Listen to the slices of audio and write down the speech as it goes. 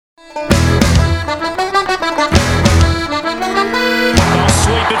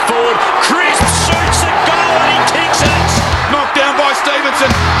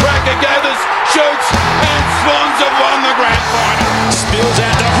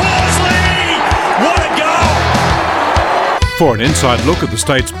For an inside look at the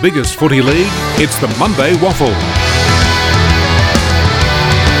state's biggest footy league, it's the Monday WAFL.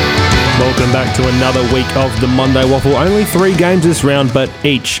 Welcome back to another week of the Monday WAFL. Only 3 games this round, but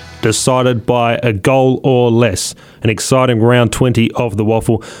each decided by a goal or less. An exciting round 20 of the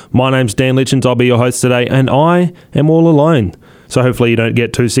WAFL. My name's Daniel Litjens, I'll be your host today, and I am all alone. So hopefully you don't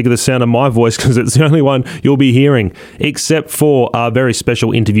get too sick of the sound of my voice because it's the only one you'll be hearing, except for our very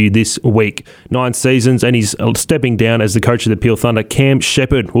special interview this week. 9 seasons and he's stepping down as the coach of the Peel Thunder. Cam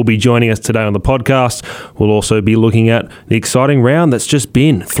Shepherd will be joining us today on the podcast. We'll also be looking at the exciting round that's just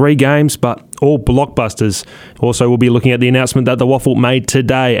been 3 games, but all blockbusters. Also, we'll be looking at the announcement that the WAFL made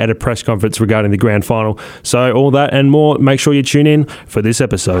today at a press conference regarding the grand final. So all that and more, make sure you tune in for this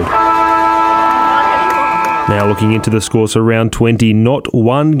episode. Now looking into the scores for round 20, not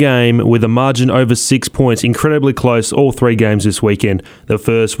one game with a margin over 6 points. Incredibly close, all 3 games this weekend. The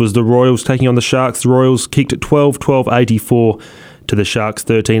first was the Royals taking on the Sharks. The Royals kicked 12-12-84 to the Sharks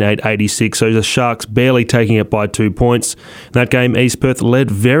 13-8-86. So the Sharks barely taking it by 2 points. In that game, East Perth led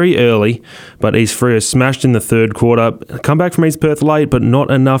very early, but East Freo smashed in the third quarter. Come back from East Perth late, but not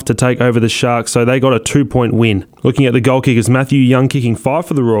enough to take over the Sharks, so they got a 2-point win. Looking at the goal kickers, Matthew Young kicking 5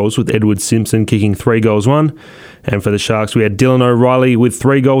 for the Royals, with Edward Simpson kicking 3 goals 1. And for the Sharks, we had Dylan O'Reilly with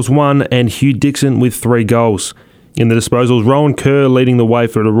 3 goals 1 and Hugh Dixon with 3 goals. In the disposals, Rowan Kerr leading the way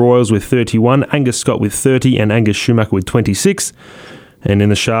for the Royals with 31, Angus Scott with 30 and Angus Schumacher with 26. And in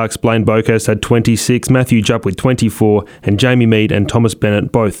the Sharks, Blaine Bocas had 26, Matthew Jupp with 24 and Jamie Mead and Thomas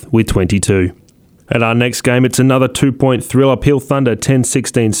Bennett both with 22. At our next game, it's another 2-point thriller. Peel Thunder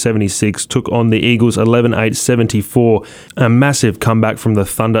 10-16-76 took on the Eagles 11-8-74. A massive comeback from the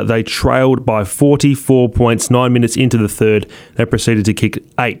Thunder. They trailed by 44 points 9 minutes into the third. They proceeded to kick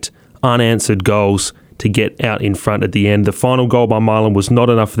 8 unanswered goals to get out in front at the end. The final goal by Marlon was not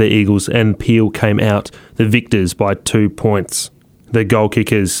enough for the Eagles, and Peel came out the victors by 2 points. The goal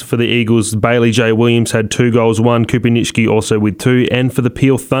kickers for the Eagles, Bailey J. Williams had 2 goals 1, Kupinitsky also with 2, and for the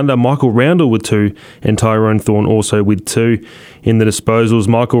Peel Thunder, Michael Roundle with 2, and Tyrone Thorne also with 2. In the disposals,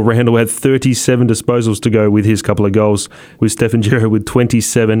 Michael Roundle had 37 disposals to go with his couple of goals, with Stephen Gero with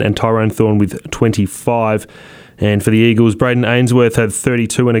 27 and Tyrone Thorne with 25. And for the Eagles, Braden Ainsworth had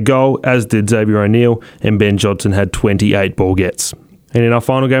 32 and a goal, as did Xavier O'Neill, and Ben Johnson had 28 ball gets. And in our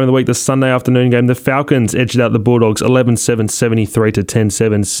final game of the week, the Sunday afternoon game, the Falcons edged out the Bulldogs 11-7-73 to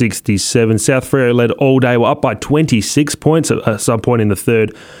 10-7-67. South Freo led all day, were up by 26 points at some point in the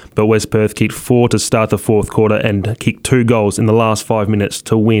third, but West Perth kicked 4 to start the fourth quarter and kicked 2 goals in the last 5 minutes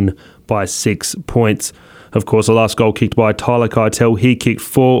to win by 6 points. Of course, the last goal kicked by Tyler Keitel. He kicked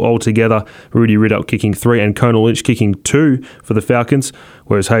 4 altogether. Rudy Riddell kicking 3 and Conal Lynch kicking 2 for the Falcons,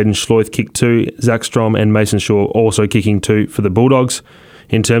 whereas Hayden Schloith kicked 2, Zach Strom and Mason Shaw also kicking 2 for the Bulldogs.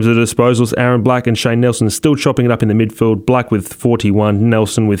 In terms of the disposals, Aaron Black and Shane Nelson still chopping it up in the midfield. Black with 41,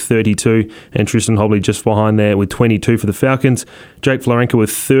 Nelson with 32, and Tristan Hobley just behind there with 22 for the Falcons. Jake Florenka with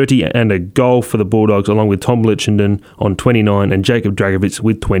 30 and a goal for the Bulldogs, along with Tom Lichenden on 29 and Jacob Dragovic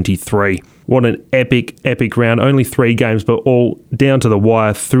with 23. What an epic round. Only 3 games, but all down to the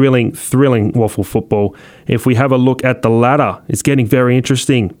wire. Thrilling WAFL football. If we have a look at the ladder, it's getting very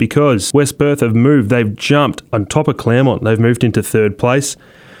interesting because West Perth have moved. They've jumped on top of Claremont. They've moved into 3rd place.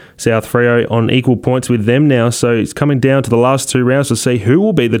 South Freo on equal points with them now, so it's coming down to the last 2 rounds to see who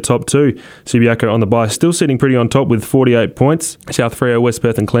will be the top 2. Subiaco on the bye, still sitting pretty on top with 48 points. South Freo, West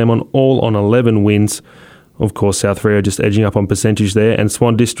Perth and Claremont all on 11 wins. Of course, South Freo just edging up on percentage there, and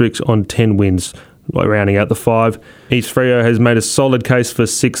Swan Districts on 10 wins, rounding out the 5. East Freo has made a solid case for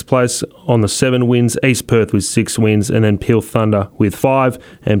 6th place on the 7 wins, East Perth with 6 wins, and then Peel Thunder with 5,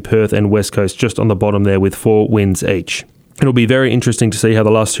 and Perth and West Coast just on the bottom there with 4 wins each. It'll be very interesting to see how the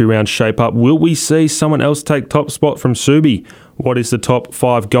last 2 rounds shape up. Will we see someone else take top spot from Subi? What is the top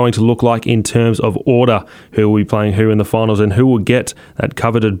 5 going to look like in terms of order? Who will be playing who in the finals and who will get that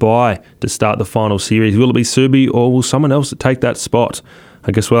coveted bye to start the final series? Will it be Subi or will someone else take that spot?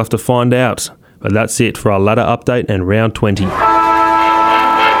 I guess we'll have to find out. But that's it for our ladder update and round 20.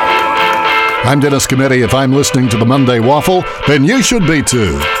 I'm Dennis Cometti. If I'm listening to the Monday WAFL, then you should be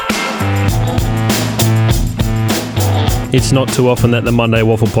too. It's not too often that the Monday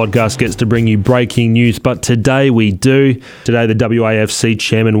WAFL podcast gets to bring you breaking news, but today we do. Today, the WAFC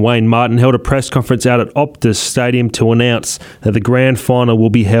chairman, Wayne Martin, held a press conference out at Optus Stadium to announce that the grand final will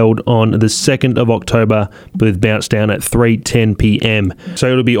be held on the 2nd of October with bounce down at 3:10 p.m.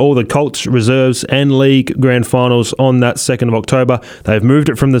 So it'll be all the Colts, reserves and league grand finals on that 2nd of October. They've moved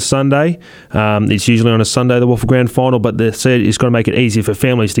it from the Sunday. It's usually on a Sunday, the WAFL grand final, but they said it's going to make it easier for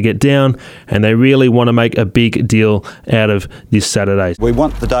families to get down, and they really want to make a big deal out of this Saturday. We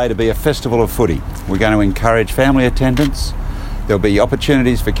want the day to be a festival of footy. We're going to encourage family attendance. There'll be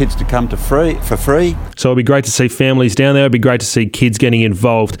opportunities for kids to come for free. So it'll be great to see families down there. It'll be great to see kids getting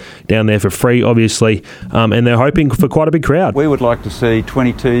involved down there for free, obviously. And they're hoping for quite a big crowd. We would like to see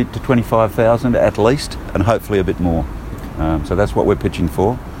 22 to 25,000 at least, and hopefully a bit more. So that's what we're pitching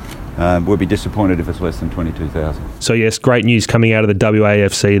for. We'll be disappointed if it's less than 22,000. So yes, great news coming out of the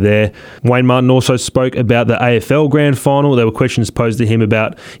WAFC there. Wayne Martin also spoke about the AFL Grand Final. There were questions posed to him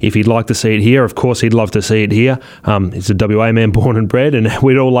about if he'd like to see it here. Of course, he'd love to see it here. He's a WA man born and bred, and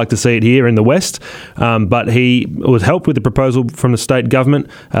we'd all like to see it here in the West. But he was helped with the proposal from the state government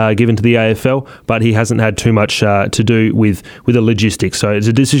given to the AFL, but he hasn't had too much to do with the logistics. So it's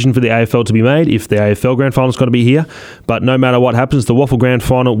a decision for the AFL to be made if the AFL Grand Final's got to be here. But no matter what happens, the WAFL Grand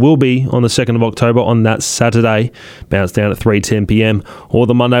Final will be on the 2nd of October on that Saturday, bounce down at 3:10pm, or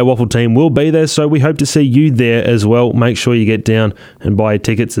the Monday WAFL team will be there, so we hope to see you there as well. Make sure you get down and buy your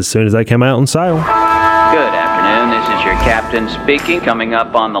tickets as soon as they come out on sale. Good afternoon, this is your captain speaking. Coming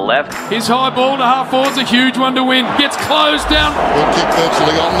up on the left, his high ball to half forward's a huge one to win, gets closed down. We'll kick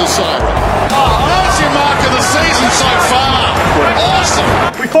virtually on the siren. Oh, that's your mark of the season so far.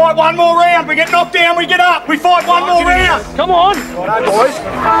 Awesome. We fight one more round, we get knocked down, we get up. We fight one more round. Come on. Righto, boys.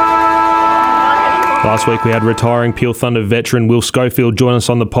 Last week we had retiring Peel Thunder veteran Will Schofield join us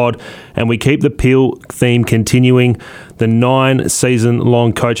on the pod, and we keep the Peel theme continuing. The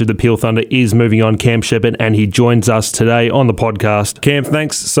 9-season-long coach of the Peel Thunder is moving on, Cam Shepherd, and he joins us today on the podcast. Cam,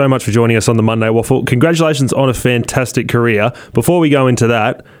 thanks so much for joining us on the Monday WAFL. Congratulations on a fantastic career. Before we go into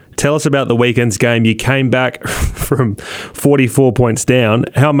that, tell us about the weekend's game. You came back from 44 points down.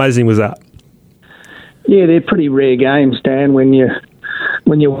 How amazing was that? Yeah, they're pretty rare games, Dan, when you're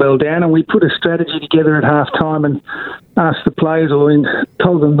well down, and we put a strategy together at half time and asked the players, or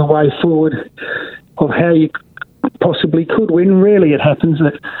told them the way forward of how you possibly could win. Rarely it happens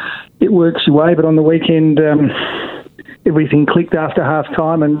that it works your way, but on the weekend everything clicked after half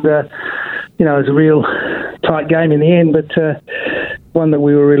time, and it was a real tight game in the end, but one that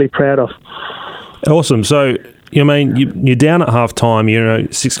we were really proud of. Awesome. So you're down at half time,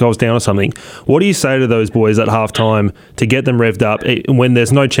 6 goals down or something. What do you say to those boys at half time to get them revved up when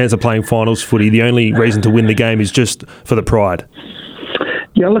there's no chance of playing finals footy? The only reason to win the game is just for the pride.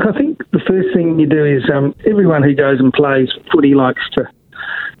 Yeah, look, I think the first thing you do is everyone who goes and plays footy likes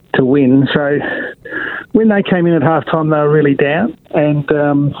to win. So when they came in at half time, they were really down, and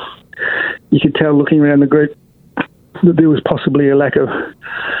you could tell looking around the group that there was possibly a lack of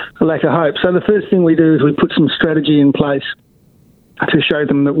hope. So the first thing we do is we put some strategy in place to show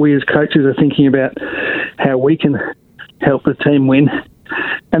them that we as coaches are thinking about how we can help the team win.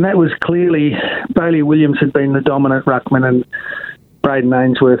 And that was clearly, Bailey Williams had been the dominant ruckman and Braden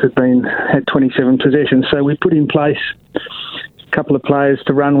Ainsworth had 27 possessions. So we put in place a couple of players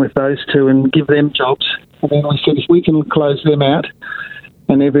to run with those two and give them jobs. And then we said if we can close them out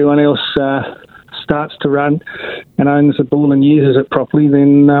and everyone else starts to run and owns the ball and uses it properly,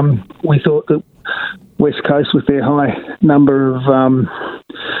 then we thought that West Coast, with their high number of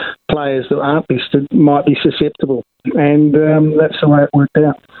players that aren't listed, might be susceptible. And that's the way it worked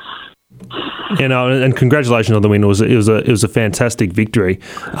out. And congratulations on the win. It was a fantastic victory.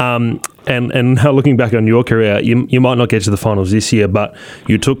 And now looking back on your career, you might not get to the finals this year, but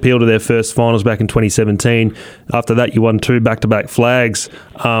you took Peel to their first finals back in 2017. After that, you won 2 back-to-back flags.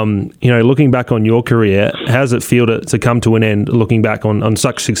 Looking back on your career, how does it feel to come to an end? Looking back on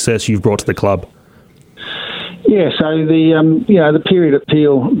such success you've brought to the club. Yeah. So the period at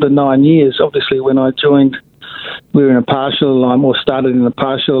Peel, the 9 years. Obviously, when I joined, we were in a partial alignment, or started in a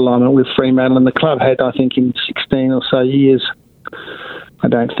partial alignment with Fremantle, and the club had, I think, in 16 or so years,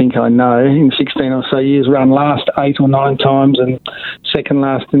 in 16 or so years, run last 8 or 9 times and second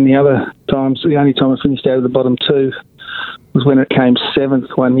last in the other times. The only time I finished out of the bottom 2 was when it came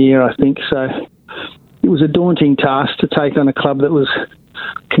 7th one year, I think. So it was a daunting task to take on a club that was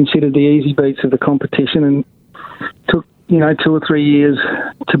considered the easy beats of the competition, and took 2 or 3 years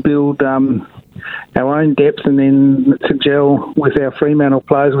to build our own depth and then to gel with our Fremantle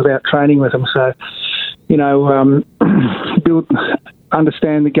players without training with them. So,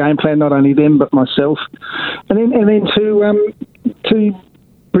 understand the game plan, not only them but myself, and then to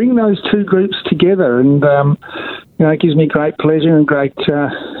bring those 2 groups together. And it gives me great pleasure and great.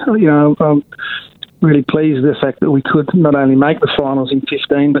 I'm really pleased with the fact that we could not only make the finals in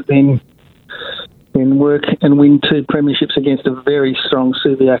 15, but then work and win 2 premierships against a very strong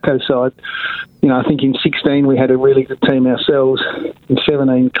Subiaco side. I think in 16 we had a really good team ourselves. In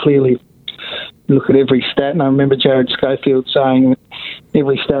 17, clearly, look at every stat, and I remember Jared Schofield saying that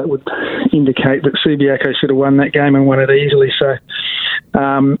every stat would indicate that Subiaco should have won that game and won it easily. So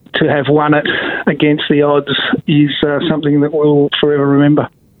to have won it against the odds is something that we'll forever remember.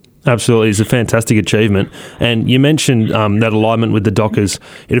 Absolutely, it's a fantastic achievement. And you mentioned that alignment with the Dockers.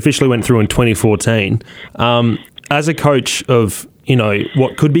 It officially went through in 2014. As a coach of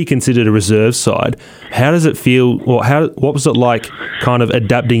what could be considered a reserve side, how does it feel, or what was it like kind of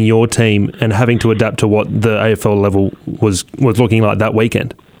adapting your team and having to adapt to what the AFL level was looking like that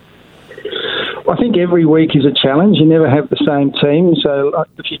weekend? I think every week is a challenge. You never have the same team. So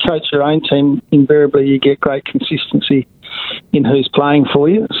if you coach your own team, invariably you get great consistency in who's playing for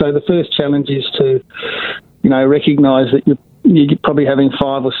you. So the first challenge is to, recognise that you're probably having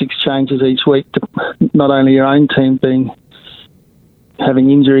 5 or 6 changes each week to not only your own team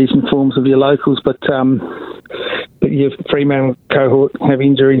having injuries in forms of your locals, but your Fremantle cohort have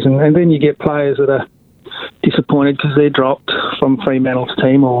injuries, and then you get players that are disappointed because they're dropped from Fremantle's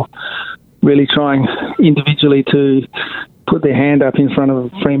team, or really trying individually to put their hand up in front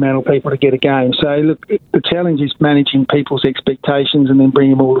of Fremantle people to get a game. So, look, the challenge is managing people's expectations and then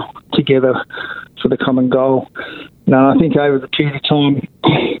bringing them all together for the common goal. I think over the period of time,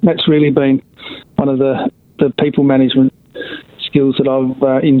 that's really been one of the people management skills that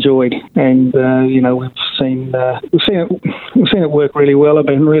I've enjoyed, and we've seen it work really well. I've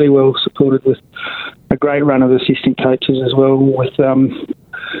been really well supported with a great run of assistant coaches as well, with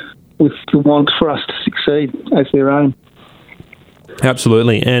the want for us to succeed as their own.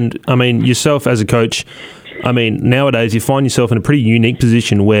 Absolutely. And, yourself as a coach, nowadays you find yourself in a pretty unique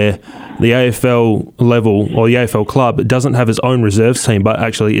position where the AFL level or the AFL club doesn't have its own reserves team, but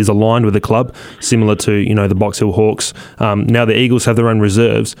actually is aligned with the club, similar to, the Box Hill Hawks. Now the Eagles have their own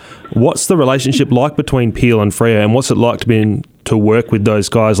reserves. What's the relationship like between Peel and Freo, and what's it like to work with those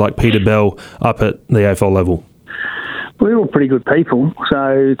guys like Peter Bell up at the AFL level? We're all pretty good people.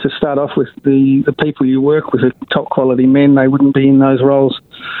 So to start off with, the people you work with are top quality men. They wouldn't be in those roles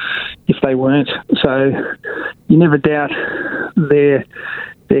if they weren't. So you never doubt their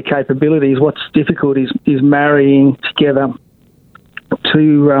capabilities. What's difficult is marrying together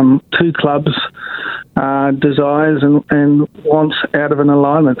two clubs' desires and wants out of an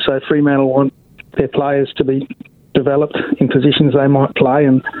alignment. So Fremantle want their players to be developed in positions they might play,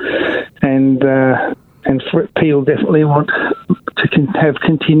 and Peel definitely want to have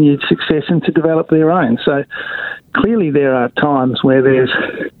continued success and to develop their own. So clearly there are times where there's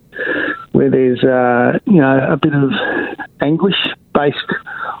a bit of anguish based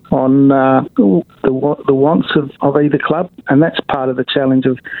on the wants of either club, and that's part of the challenge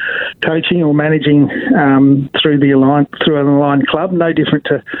of coaching or managing through an aligned club. No different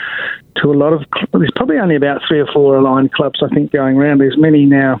to a lot of. There's probably only about 3 or 4 aligned clubs, I think, going around. There's many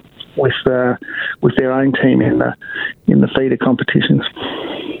now with their own team in the feeder competitions.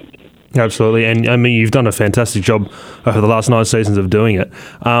 Absolutely, and you've done a fantastic job over the last 9 seasons of doing it.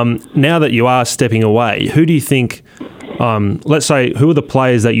 Now that you are stepping away, who do you think? Let's say, who are the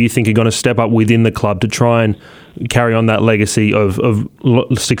players that you think are going to step up within the club to try and carry on that legacy of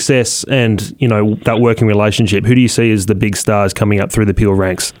success and that working relationship? Who do you see as the big stars coming up through the Peel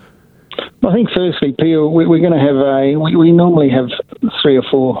ranks? I think firstly, Peel, we're going to have we normally have 3 or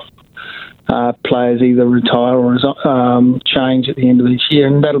 4 players either retire or change at the end of each year,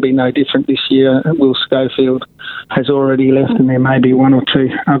 and that'll be no different this year. Will Schofield has already left, and there may be 1 or 2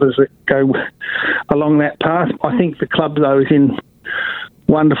 others that go along that path. I think the club, though, is in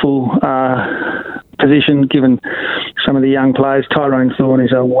wonderful position given some of the young players. Tyrone Thorne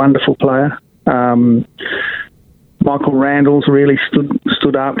is a wonderful player. Michael Randall's really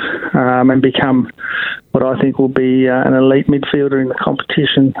stood up and become what I think will be an elite midfielder in the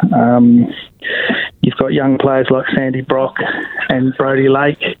competition. You've got young players like Sandy Brock and Brodie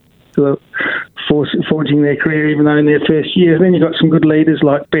Lake who are forging their career even though in their first year. And then you've got some good leaders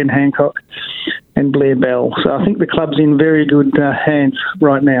like Ben Hancock and Blair Bell. So I think the club's in very good hands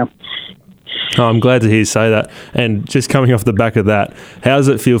right now. Oh, I'm glad to hear you say that. And just coming off the back of that, how does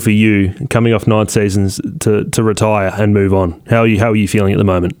it feel for you coming off 9 seasons to retire and move on? How are you feeling at the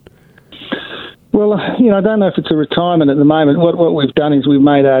moment? Well, I don't know if it's a retirement at the moment. What we've done is we've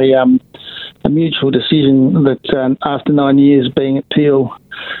made a mutual decision that after 9 years being at Peel,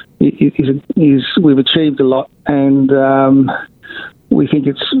 we've achieved a lot, and we think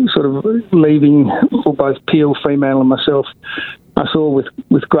it's sort of leaving for both Peel, Fremantle and myself us all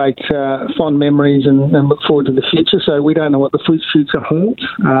with great fond memories and look forward to the future. So we don't know what the future holds,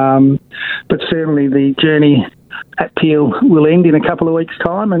 but certainly the journey at Peel will end in a couple of weeks'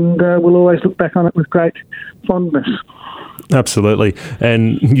 time, and we'll always look back on it with great fondness. Absolutely.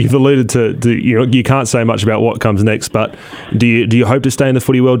 And you've alluded to you can't say much about what comes next, but do you hope to stay in the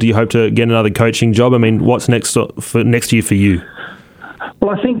footy world? Do you hope to get another coaching job? I mean, what's next for next year for you?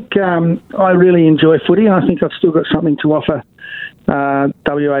 Well, I think I really enjoy footy, and I think I've still got something to offer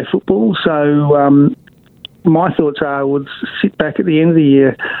WA football. So my thoughts are, would sit back at the end of the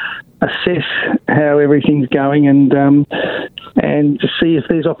year, assess how everything's going, and just see if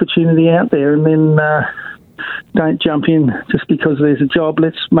there's opportunity out there, and then don't jump in just because there's a job.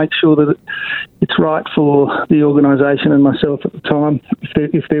 Let's make sure that it's right for the organisation and myself at the time,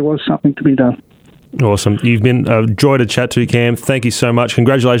 if there was something to be done. Awesome. You've been a joy to chat to, Cam. Thank you so much.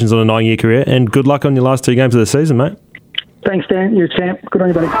 Congratulations on a 9-year career, and good luck on your last 2 games of the season, mate. Thanks, Dan. You're a champ. Good on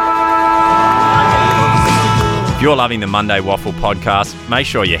you, buddy. If you're loving the Monday WAFL podcast, make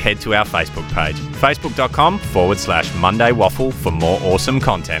sure you head to our Facebook page, facebook.com/Monday WAFL for more awesome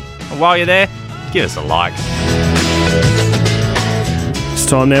content. And while you're there, give us a like. It's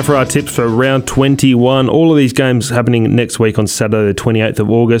time now for our tips for round 21. All of these games happening next week on Saturday the 28th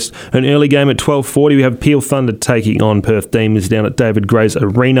of August. An early game at 12:40, we have Peel Thunder taking on Perth Demons down at David Gray's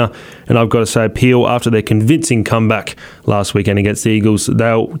Arena. And I've got to say, Peel, after their convincing comeback last weekend against the Eagles,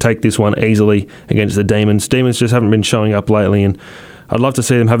 they'll take this one easily against the Demons. Demons just haven't been showing up lately, and I'd love to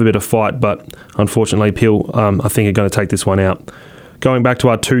see them have a bit of fight, but unfortunately Peel, I think, are going to take this one out. Going back to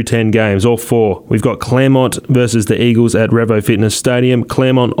our 2-10 games, all 4. We've got Claremont versus the Eagles at Revo Fitness Stadium.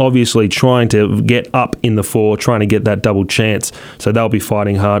 Claremont obviously trying to get up in the 4, trying to get that double chance. So they'll be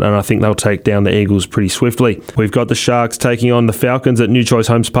fighting hard, and I think they'll take down the Eagles pretty swiftly. We've got the Sharks taking on the Falcons at New Choice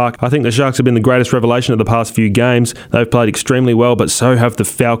Homes Park. I think the Sharks have been the greatest revelation of the past few games. They've played extremely well, but so have the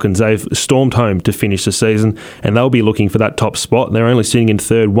Falcons. They've stormed home to finish the season, and they'll be looking for that top spot. They're only sitting in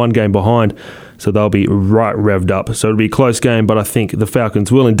 3rd, 1 game behind. So they'll be right revved up. So it'll be a close game, but I think the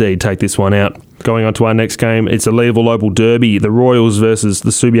Falcons will indeed take this one out. Going on to our next game, it's a Leeville Opal Derby, the Royals versus the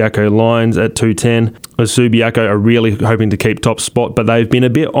Subiaco Lions at 2:10. The Subiaco are really hoping to keep top spot, but they've been a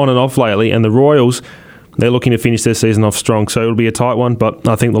bit on and off lately, and the Royals, they're looking to finish their season off strong, so it'll be a tight one, but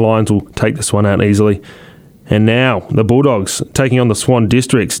I think the Lions will take this one out easily. And now, the Bulldogs taking on the Swan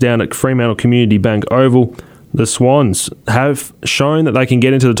Districts down at Fremantle Community Bank Oval. The Swans have shown that they can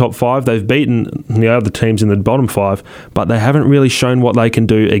get into the top 5. They've beaten the other teams in the bottom 5, but they haven't really shown what they can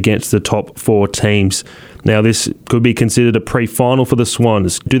do against the top 4 teams. Now, this could be considered a pre-final for the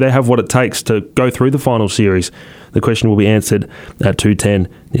Swans. Do they have what it takes to go through the final series? The question will be answered at 2:10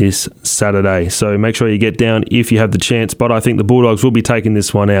 this Saturday. So make sure you get down if you have the chance, but I think the Bulldogs will be taking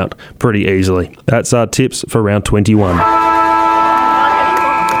this one out pretty easily. That's our tips for round 21.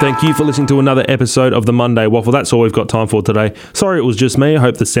 Thank you for listening to another episode of the Monday WAFL. That's all we've got time for today. Sorry it was just me. I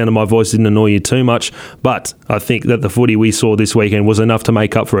hope the sound of my voice didn't annoy you too much, but I think that the footy we saw this weekend was enough to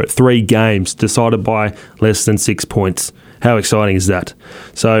make up for it. 3 games decided by less than 6 points. How exciting is that?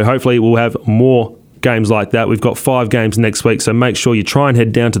 So hopefully we'll have more games like that. We've got 5 games next week, so make sure you try and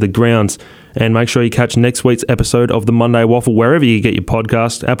head down to the grounds and make sure you catch next week's episode of the Monday WAFL wherever you get your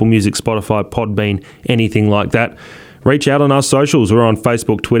podcast, Apple Music, Spotify, Podbean, anything like that. Reach out on our socials. We're on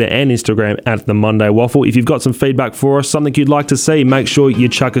Facebook, Twitter and Instagram at The Monday WAFL. If you've got some feedback for us, something you'd like to see, make sure you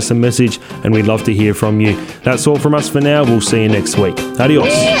chuck us a message and we'd love to hear from you. That's all from us for now. We'll see you next week.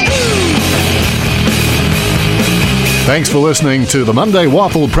 Adios. Thanks for listening to The Monday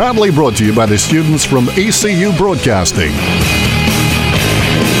WAFL, proudly brought to you by the students from ECU Broadcasting.